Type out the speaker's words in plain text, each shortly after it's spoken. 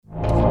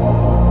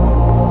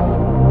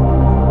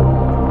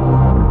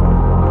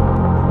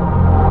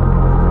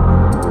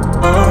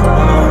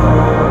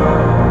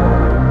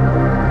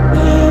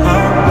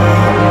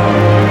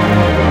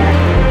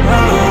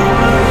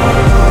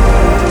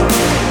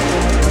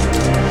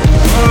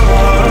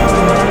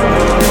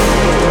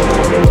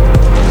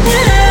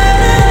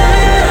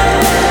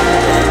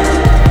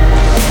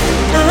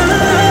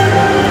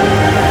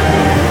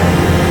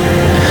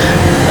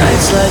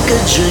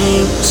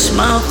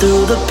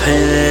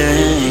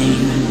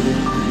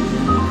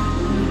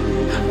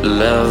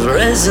Love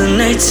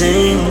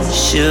resonating,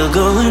 she'll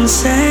go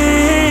insane.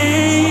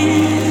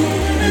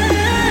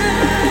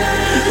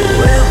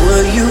 Where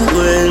were you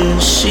when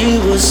she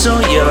was so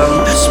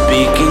young?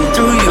 Speaking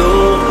through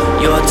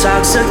your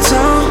toxic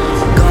tongue.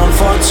 Gone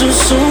far too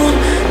soon,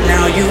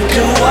 now you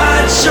can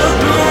watch her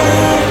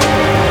bloom.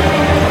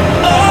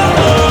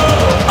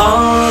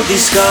 All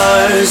these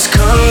scars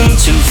come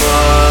too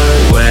far.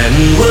 When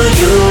will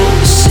you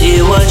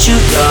see what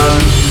you've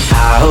done?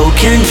 How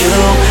can you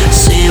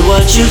see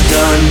what you've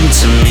done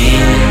to me?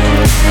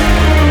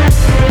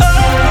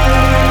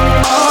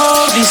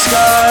 All these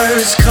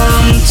scars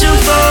come too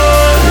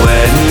far.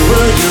 When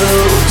will you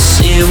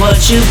see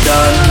what you've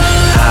done?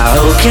 How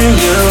can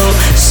you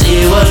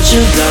see what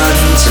you've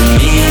done to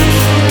me?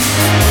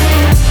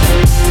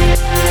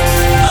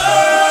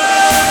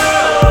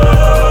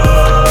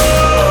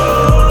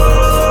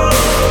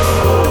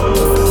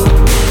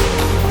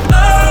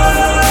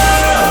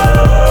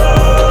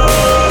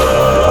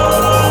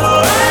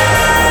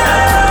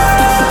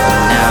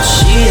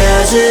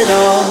 It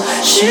all,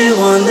 she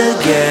won the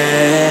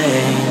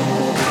game.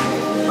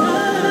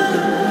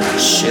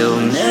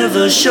 She'll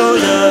never show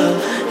love,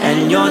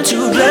 and you're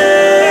to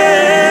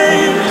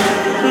blame.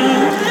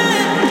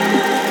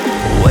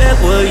 Where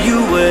were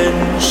you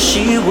when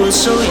she was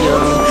so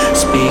young?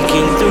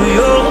 Speaking through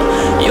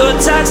your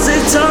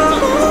toxic tongue.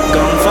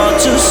 Gone far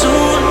too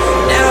soon,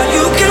 now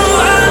you can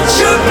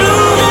watch her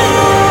bloom.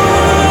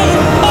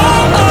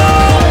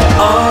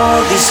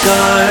 All these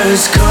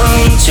scars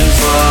come too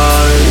far.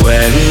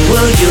 When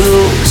will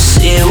you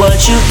see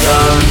what you've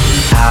done?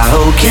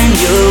 How can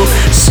you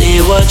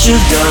see what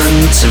you've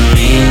done to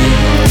me?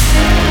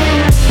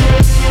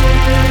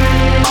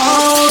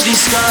 All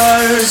these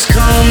scars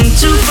come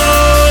too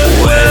far.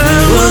 When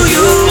will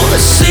you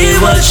see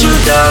what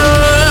you've done?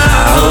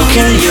 How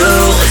can you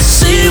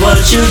see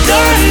what you've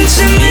done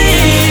to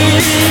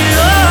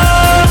me?